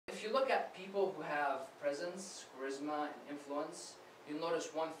you look at people who have presence, charisma, and influence, you'll notice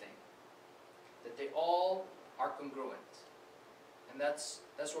one thing, that they all are congruent. And that's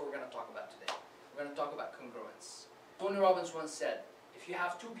what we're going to talk about today. We're going to talk about congruence. Tony Robbins once said, if you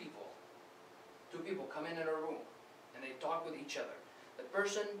have two people come in a room and they talk with each other, the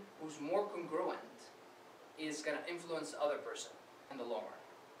person who's more congruent is going to influence the other person in the long run.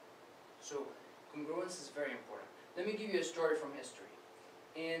 So congruence is very important. Let me give you a story from history.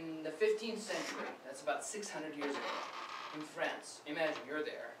 In the 15th century, that's about 600 years ago, in France, imagine you're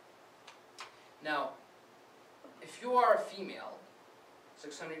there. Now, if you are a female,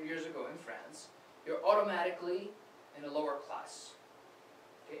 600 years ago in France, you're automatically in a lower class.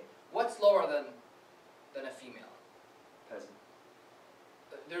 Okay? What's lower than a female? Peasant.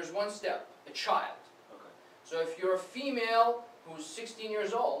 There's one step, a child. Okay. So if you're a female who's 16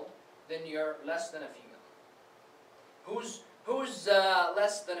 years old, then you're less than a female. Who's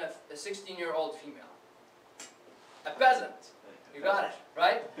less than a 16-year-old female? A peasant. You got it,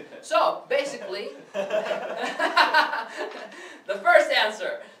 right? So basically, the first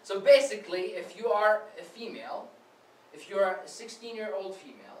answer. So basically, if you are a female, if you're a 16-year-old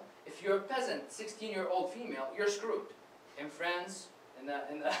female, if you're a peasant, 16-year-old female, you're screwed in France in the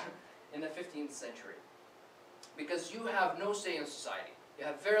 15th century, because you have no say in society. You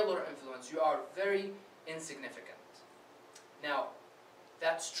have very little influence. You are very insignificant. Now,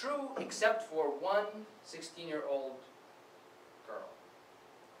 that's true except for one 16-year-old girl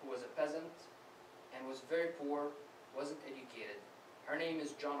who was a peasant and was very poor, wasn't educated. Her name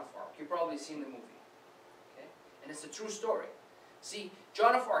is Joan of Arc. You've probably seen the movie. Okay? And it's a true story. See,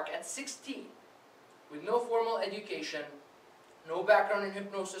 Joan of Arc at 16, with no formal education, no background in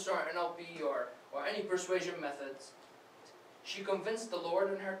hypnosis or NLP or any persuasion methods, she convinced the Lord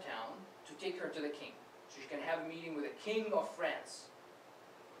in her town to take her to the king, so she can have a meeting with the King of France.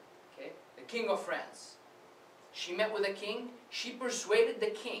 Okay? The King of France. She met with the king. She persuaded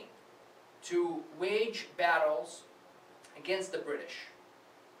the king to wage battles against the British.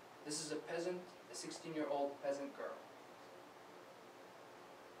 This is a peasant, a 16-year-old peasant girl.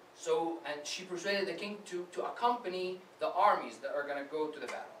 So, and she persuaded the king to accompany the armies that are going to go to the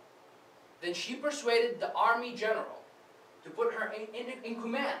battle. Then she persuaded the army general to put her in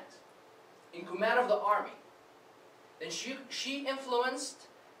command of the army. Then she influenced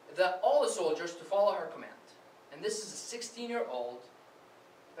all the soldiers to follow her command. And this is a 16-year-old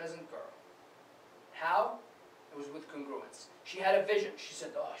peasant girl. How? It was with congruence. She had a vision. She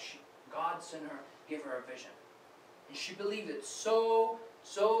said, oh, God sent her, gave her a vision. And she believed it so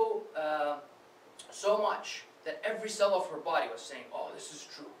much that every cell of her body was saying, oh, this is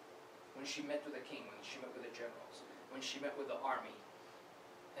true. When she met with the king, when she met with the generals, when she met with the army.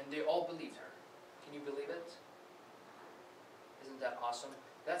 And they all believed her. Can you believe it? Isn't that awesome?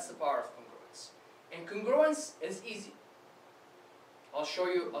 That's the power of congruence. And congruence is easy. I'll show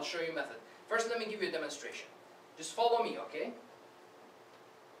you a method. First, let me give you a demonstration. Just follow me, okay?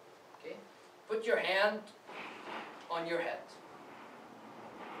 Okay? Put your hand on your head.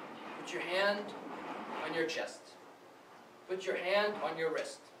 Put your hand on your chest. Put your hand on your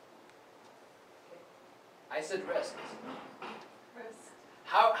wrist. Okay. I said wrist. Wrist.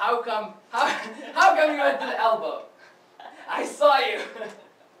 How come you went to the elbow? I saw you.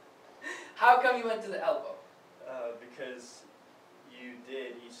 How come you went to the elbow? Because you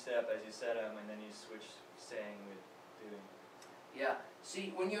did each step as you said them, and then you switched saying with doing. Yeah.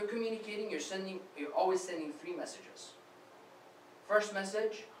 See, when you're communicating, you're always sending three messages. First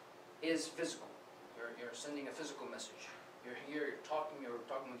message is physical. You're sending a physical message. You're here, you're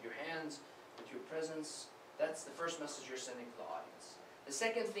talking with your hands, with your presence. That's the first message you're sending to the audience. The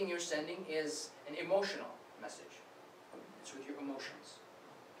second thing you're sending is an emotional message. It's with your emotions.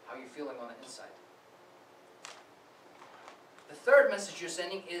 How you're feeling on the inside. The third message you're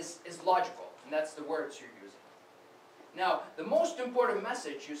sending is logical, and that's the words you're using. Now, the most important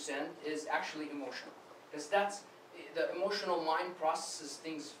message you send is actually emotional, because that's the emotional mind processes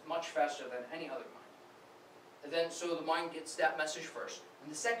things much faster than any other mind. And then, so the mind gets that message first,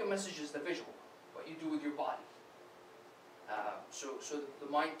 and the second message is the visual, what you do with your body. So the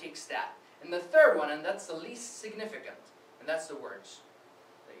mind takes that, and the third one, and that's the least significant, and that's the words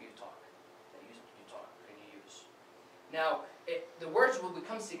that you talk, and you use. Now, the words will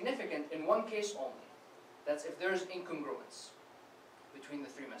become significant in one case only. That's if there's incongruence between the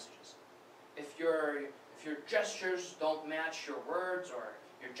three messages. If your gestures don't match your words, or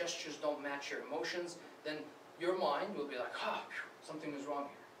your gestures don't match your emotions, then your mind will be like, something is wrong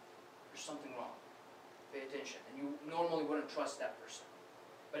here. There's something wrong. Pay attention. And you normally wouldn't trust that person.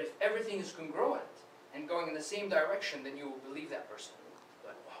 But if everything is congruent and going in the same direction, then you will believe that person.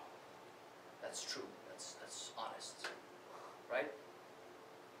 Like, wow, that's true. That's honest, right?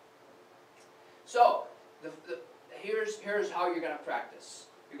 So here's how you're gonna practice.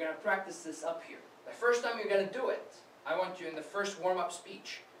 You're gonna practice this up here. The first time you're gonna do it, I want you in the first warm-up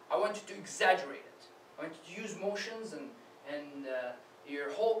speech, I want you to exaggerate it. I want you to use motions and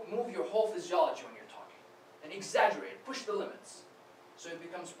move your whole physiology when you're talking, and exaggerate it, push the limits, so it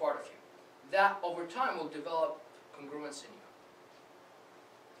becomes part of you. That over time will develop congruence in you.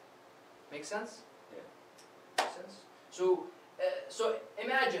 Make sense? Yeah. Make sense? So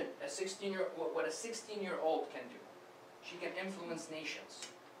imagine what a 16-year-old can do. She can influence nations.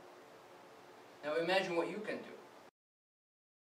 Now imagine what you can do.